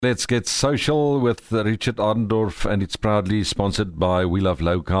Let's get social with Richard Adendorff, and it's proudly sponsored by We Love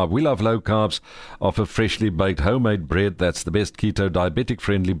Low Carb. We Love Low Carbs offer freshly baked homemade bread that's the best keto diabetic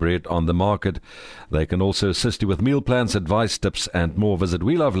friendly bread on the market. They can also assist you with meal plans, advice, tips and more. Visit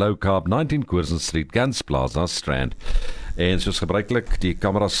We Love Low Carb, 19 Curzon Street, Gans Plaza, Strand. En soos gebruikelijk, die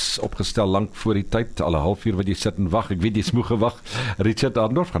kameras opgestel lank voor die tyd, al 'n halfuur wat jy sit en wag. Ek weet jy is moeg gewag. Richard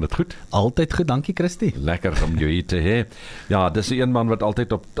Adendorff, gaan dit goed? Altyd goed, dankie Christie. Lekker om jou hier te hê. Ja, dis 'n een man wat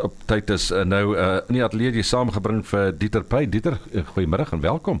altyd op tyd is. Nou in die ateljee jy saamgebring vir Dieter Pey. Dieter, goeiemiddag en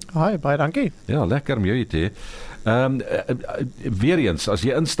welkom. Hi, baie dankie. Ja, lekker om jou hier te hê. Weer eens, as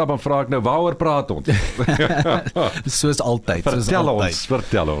jy instap en vra ek nou, waaroor praat ons? Soos altyd.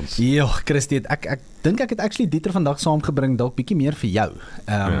 Vertel ons. Ja, Christie, ek dink ek het actually Dieter vandag saamgebring dalk bietjie meer vir jou.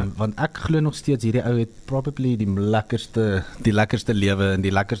 Want ek glo nog steeds hierdie ou het probably die lekkerste lewe en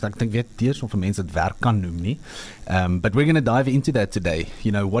die lekkerste, ek dink weet eers of mense dit werk kan noem nie. But we're going to dive into that today.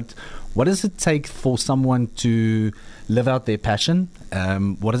 You know, what does it take for someone to live out their passion?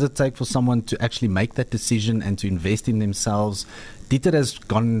 What does it take for someone to actually make that decision and to invest in themselves? Dieter has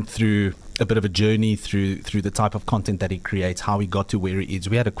gone through a bit of a journey through the type of content that he creates, how he got to where he is.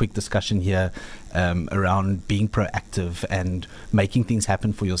 We had a quick discussion here around being proactive and making things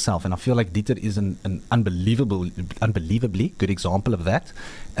happen for yourself. And I feel like Dieter is an unbelievably good example of that.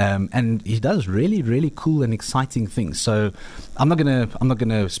 And he does really, really cool and exciting things. So I'm not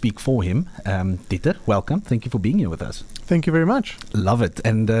gonna speak for him. Dieter, welcome. Thank you for being here with us. Thank you very much. Love it.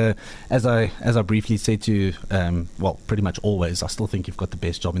 And as I briefly said to you, well, pretty much always, I still think you've got the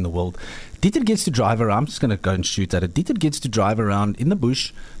best job in the world. Dieter gets to drive around. I'm just going to go and shoot at it. Dieter gets to drive around in the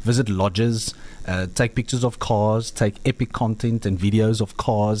bush, visit lodges, take pictures of cars, take epic content and videos of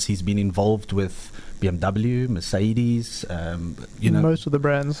cars. He's been involved with BMW, Mercedes, most of the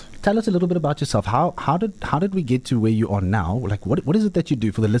brands. Tell us a little bit about yourself. How did we get to where you are now? Like, what is it that you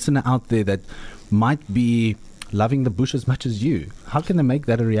do for the listener out there that might be loving the bush as much as you? How can they make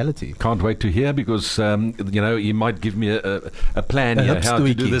that a reality? Can't wait to hear, because you might give me a plan here how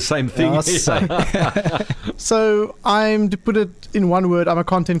to do the same thing. So I'm, to put it in one word, I'm a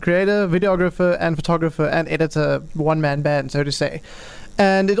content creator, videographer and photographer and editor, one-man band, so to say.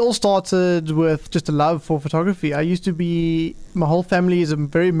 And it all started with just a love for photography. My whole family is a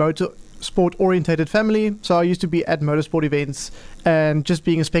very motorsport orientated family, so I used to be at motorsport events, and just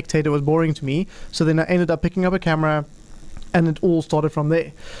being a spectator was boring to me. So then I ended up picking up a camera, and it all started from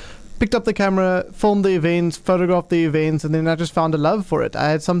there. Picked up the camera, filmed the events, photographed the events, and then I just found a love for it. I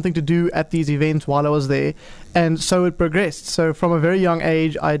had something to do at these events while I was there, and so it progressed. So from a very young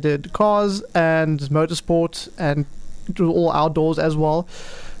age, I did cars and motorsport, and it was all outdoors as well.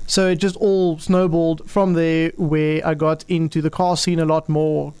 So it just all snowballed from there, where I got into the car scene a lot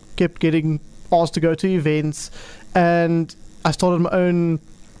more, kept getting asked to go to events, and I started my own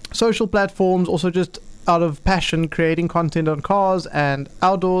social platforms, also just out of passion, creating content on cars and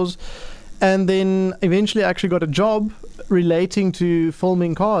outdoors. And then eventually I actually got a job relating to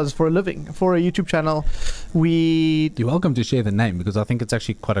filming cars for a living, for a YouTube channel. You're welcome to share the name, because I think it's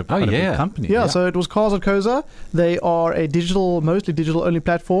actually quite a big company. Yeah, so it was Cars at Koza. They are a mostly digital only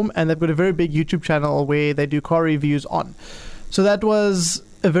platform, and they've got a very big YouTube channel where they do car reviews on. So that was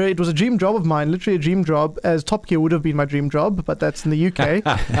it was a dream job of mine, literally a dream job, as Top Gear would have been my dream job, but that's in the UK.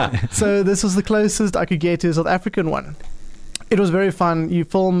 So this was the closest I could get to a South African one. It was very fun.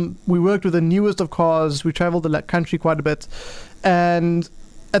 We worked with the newest of cars. We traveled the country quite a bit. And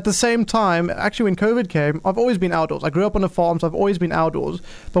at the same time, actually when COVID came, I've always been outdoors. I grew up on a farm, so I've always been outdoors.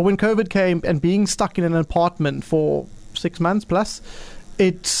 But when COVID came, and being stuck in an apartment for 6 months plus,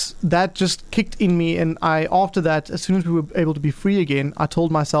 that just kicked in me. And after that, as soon as we were able to be free again, I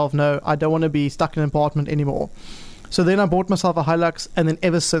told myself, no, I don't want to be stuck in an apartment anymore. So then I bought myself a Hilux, and then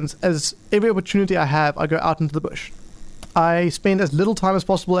ever since, as every opportunity I have, I go out into the bush. I spend as little time as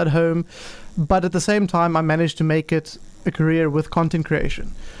possible at home, but at the same time, I managed to make it a career with content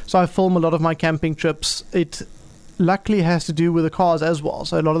creation. So I film a lot of my camping trips. It luckily has to do with the cars as well.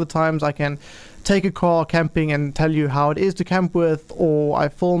 So a lot of the times I can take a car camping and tell you how it is to camp with, or I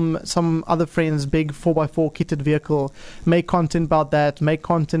film some other friend's big 4x4 kitted vehicle, make content about that, make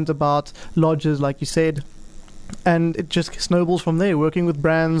content about lodges, like you said. And it just snowballs from there, working with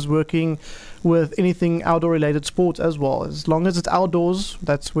brands, working with anything outdoor related sports as well. As long as it's outdoors,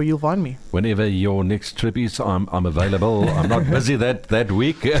 that's where you'll find me. Whenever your next trip is, I'm available. I'm not busy that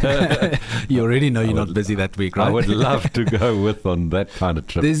week. You already know you're not busy that week, right? I would love to go on that kind of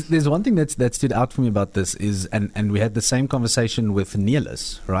trip. There's one thing that stood out for me about this is, and we had the same conversation with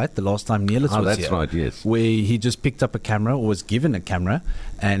Neelis, right? The last time Neelis was that's here. right, yes. Where he just picked up a camera, or was given a camera,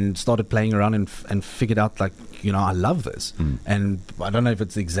 and started playing around and figured out, like, I love this. And I don't know if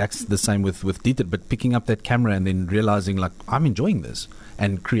it's the same with Dieter, but picking up that camera and then realizing, like, I'm enjoying this,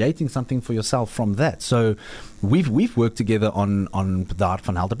 and creating something for yourself from that. So we've worked together on the Hart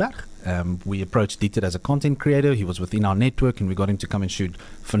van Helderberg. We approached Dieter as a content creator. He was within our network, and we got him to come and shoot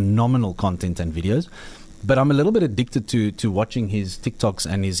phenomenal content and videos. But I'm a little bit addicted to watching his TikToks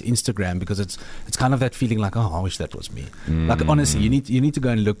and his Instagram, because it's kind of that feeling like, oh, I wish that was me. Like, honestly, you need to go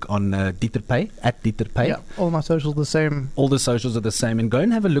and look on Dieter Pay, at Dieter Pay. Yeah, all my socials are the same. All the socials are the same, and go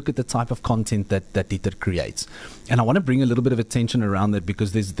and have a look at the type of content that Dieter creates. And I want to bring a little bit of attention around that,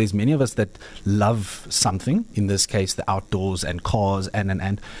 because there's many of us that love something, in this case the outdoors and cars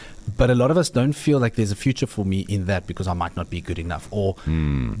and but a lot of us don't feel like there's a future for me in that, because I might not be good enough.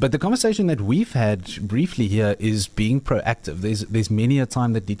 But the conversation that we've had briefly here is being proactive. There's many a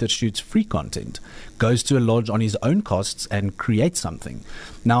time that Dieter shoots free content, goes to a lodge on his own costs and creates something.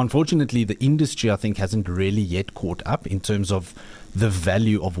 Now, unfortunately, the industry, I think, hasn't really yet caught up in terms of the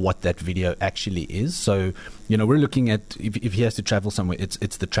value of what that video actually is. So, we're looking at, if he has to travel somewhere,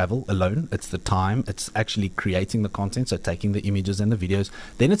 it's the travel alone, it's the time, it's actually creating the content, so taking the images and the videos,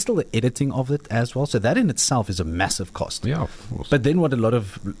 then it's still the editing of it as well. So that in itself is a massive cost. Yeah, of course. But then what a lot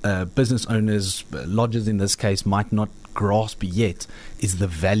of business owners, lodges in this case, might not grasp yet is the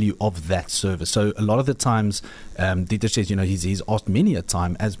value of that service. So a lot of the times, Dieter says, he's asked many a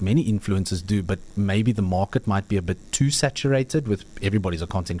time, as many influencers do, but maybe the market might be a bit too saturated with everybody's a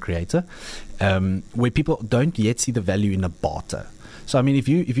content creator, where people don't yet see the value in a barter. So, I mean, if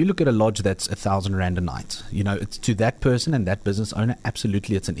you look at a lodge that's 1,000 Rand a night, it's to that person and that business owner,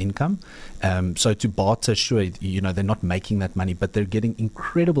 absolutely it's an income. So to barter, sure, they're not making that money, but they're getting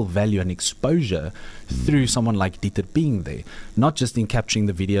incredible value and exposure through someone like Dieter being there, not just in capturing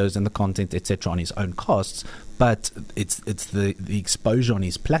the videos and the content, etc., on his own costs, but it's the exposure on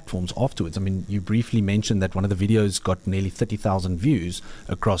his platforms afterwards. I mean, you briefly mentioned that one of the videos got nearly 30,000 views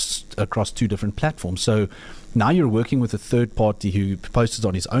across 2 different platforms. So now you're working with a third party who posts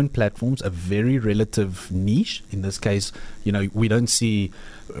on his own platforms, a very relative niche. In this case, we don't see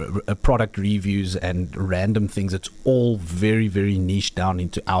product reviews and random things. It's all very, very niche down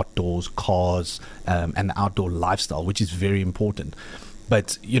into outdoors, cars, and the outdoor lifestyle, which is very important.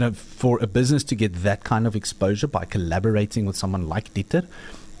 But, for a business to get that kind of exposure by collaborating with someone like Dieter,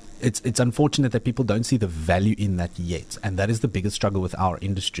 it's unfortunate that people don't see the value in that yet. And that is the biggest struggle with our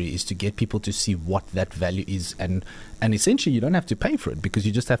industry, is to get people to see what that value is. And essentially, you don't have to pay for it, because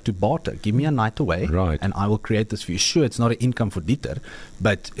you just have to barter. Give me a night away, right, and I will create this for you. Sure, it's not an income for Dieter,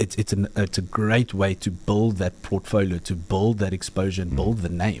 but it's a great way to build that portfolio, to build that exposure and build the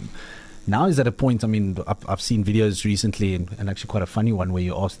name. Now is at a point, I mean, I've seen videos recently, and actually quite a funny one, where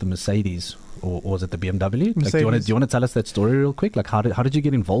you asked the Mercedes, or was it the BMW? Like, do you want to tell us that story real quick? Like, how did you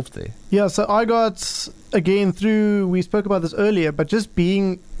get involved there? Yeah, so I got, again, we spoke about this earlier, but just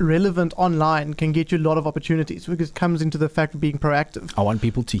being relevant online can get you a lot of opportunities, because it comes into the fact of being proactive. I want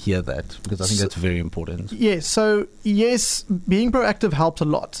people to hear that, because I think that's very important. Yes, so yes, being proactive helps a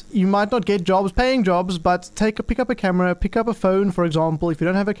lot. You might not get paying jobs, but pick up a camera, pick up a phone, for example, if you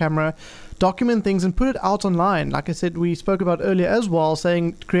don't have a camera, document things and put it out online. Like I said, we spoke about earlier as well,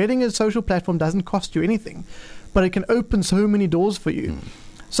 saying creating a social platform doesn't cost you anything, but it can open so many doors for you.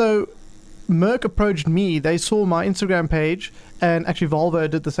 So Merck approached me. They saw my Instagram page, and actually Volvo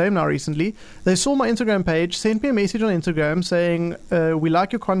did the same now recently. They saw my Instagram page, sent me a message on Instagram saying, we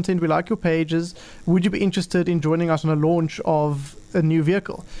like your content, we like your pages. Would you be interested in joining us on a launch of a new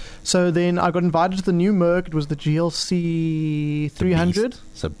vehicle? So then I got invited to the new Merc. It was the GLC 300.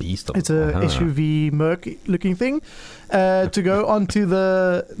 It's a beast. It's a SUV Merc looking thing, to go onto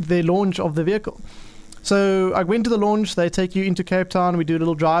the launch of the vehicle. So I went to the launch. They take you into Cape Town. We do a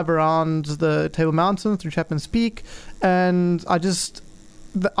little drive around the Table Mountain through Chapman's Peak, and I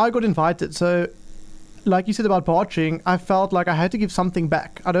got invited. So like you said about bartering, I felt like I had to give something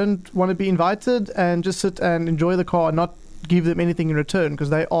back. I don't want to be invited and just sit and enjoy the car and not give them anything in return,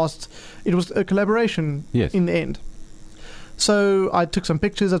 because they asked. It was a collaboration in the end. So I took some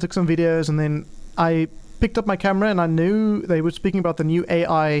pictures, I took some videos, and then I picked up my camera, and I knew they were speaking about the new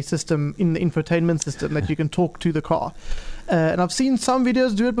AI system in the infotainment system that you can talk to the car. And I've seen some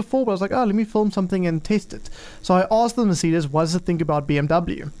videos do it before, but I was like, let me film something and test it. So I asked the Mercedes, what does it think about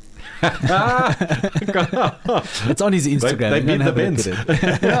BMW? It's on his Instagram. They You can beat the have a look Benz. at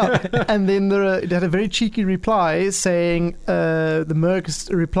it. Yeah. And then they had a very cheeky reply saying, the Mercs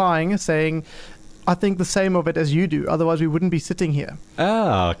replying, saying, I think the same of it as you do. Otherwise, we wouldn't be sitting here.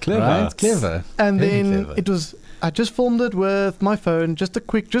 Ah, clever. Right? Clever. And Very then clever. I just filmed it with my phone, just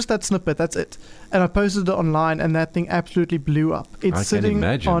that snippet, that's it. And I posted it online, and that thing absolutely blew up. It's I can sitting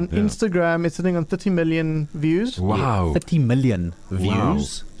imagine, on yeah. Instagram, it's sitting on 30 million views. Wow. 30 million Wow.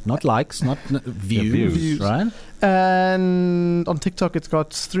 views. Not likes, not views, views. right? And on TikTok, it's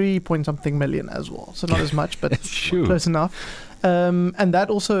got 3 point something million as well. So not as much, but Sure. close enough. And that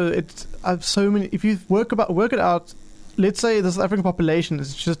also, I've so many, if you work it out, let's say the South African population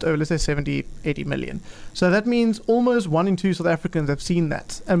is just, let's say 70, 80 million. So that means almost 1 in 2 South Africans have seen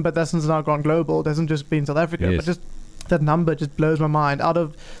that. But that's now gone global. It hasn't just been South Africa, Yes. but just that number just blows my mind. Out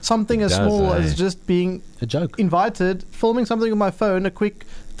of something as small as just being A joke. invited, filming something with my phone, a quick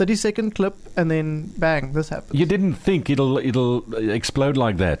 30-second clip, and then bang, this happens. You didn't think it'll explode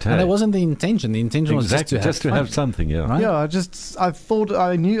like that, hey? And that wasn't the intention. The intention Exactly, was just to have fun, something, yeah. right? Yeah,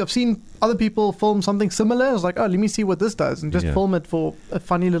 I've seen other people film something similar. I was like, oh, let me see what this does, and just Yeah. film it for a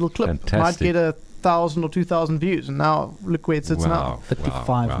funny little clip. Fantastic. Might get 1,000 or 2,000 views, and now look where it sits now. Wow.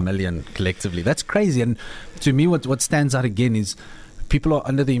 55 million collectively. That's crazy. And to me, what stands out again is people are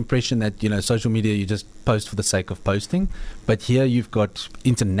under the impression that, social media, you just post for the sake of posting. But here you've got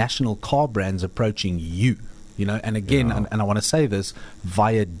international car brands approaching you, and again, Yeah. and I want to say this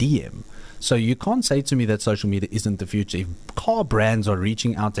via DM. So you can't say to me that social media isn't the future. If car brands are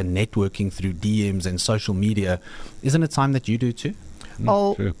reaching out and networking through DMs and social media, isn't it time that you do too?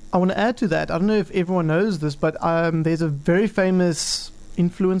 True. I want to add to that. I don't know if everyone knows this, but there's a very famous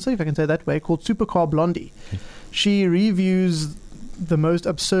influencer, if I can say it that way, called Supercar Blondie. She reviews the most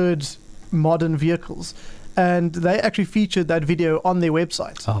absurd modern vehicles, and they actually featured that video on their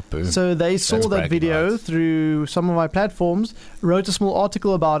website. Oh, boom. So they saw That's that bragging video rights. through some of my platforms, wrote a small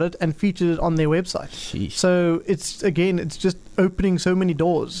article about it, and featured it on their website. Sheesh. So it's just opening so many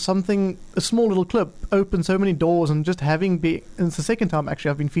doors. A small little clip opened so many doors, and just and it's the second time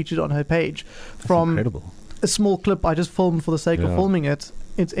actually I've been featured on her page. That's From incredible. a small clip I just filmed for the sake of Yeah. filming it,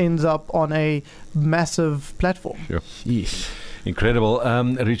 it ends up on a massive platform. Sheesh. Incredible.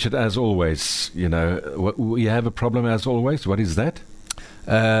 Richard, as always, we have a problem as always. What is that?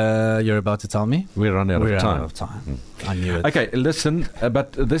 You're about to tell me? We're running out We're of time. out of time. I knew it. Okay, listen,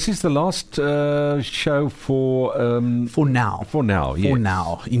 but this is the last show for now. For now, yes. For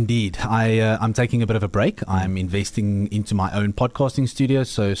now, indeed. I'm taking a bit of a break. I'm investing into my own podcasting studio.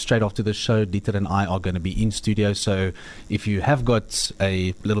 So straight after the show, Dieter and I are going to be in studio. So if you have got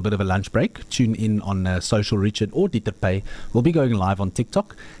a little bit of a lunch break, tune in on Social Richard or Dieter Pay. We'll be going live on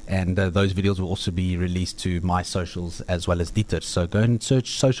TikTok, and those videos will also be released to my socials as well as Dieter. So go and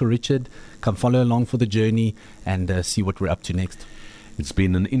search Social Richard. Come follow along for the journey and see what we're up to next. It's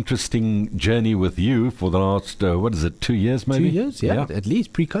been an interesting journey with you for the last, 2 years maybe? 2 years, yeah. At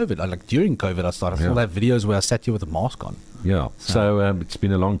least pre-COVID. Like during COVID, I started. I still have videos where I sat here with a mask on. Yeah, so it's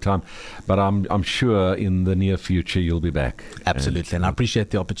been a long time, but I'm sure in the near future you'll be back. Absolutely, and I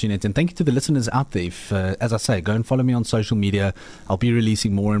appreciate the opportunity. And thank you to the listeners out there. If, as I say, go and follow me on social media. I'll be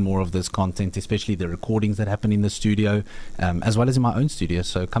releasing more and more of this content, especially the recordings that happen in the studio, as well as in my own studio.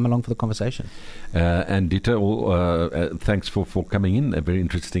 So come along for the conversation. And Dieter, thanks for coming in. A very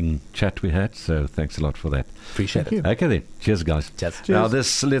interesting chat we had, so thanks a lot for that. Appreciate Thank it. you. Okay then, cheers guys. Cheers. Now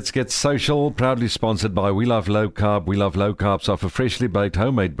this Let's Get Social, proudly sponsored by We Love Low Carb. We Love Low Carbs offer freshly baked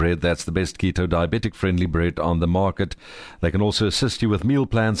homemade bread. That's the best keto diabetic friendly bread on the market. They can also assist you with meal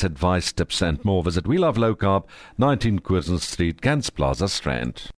plans, advice, tips and more. Visit We Love Low Carb, 19 Curzon Street, Gans Plaza, Strand.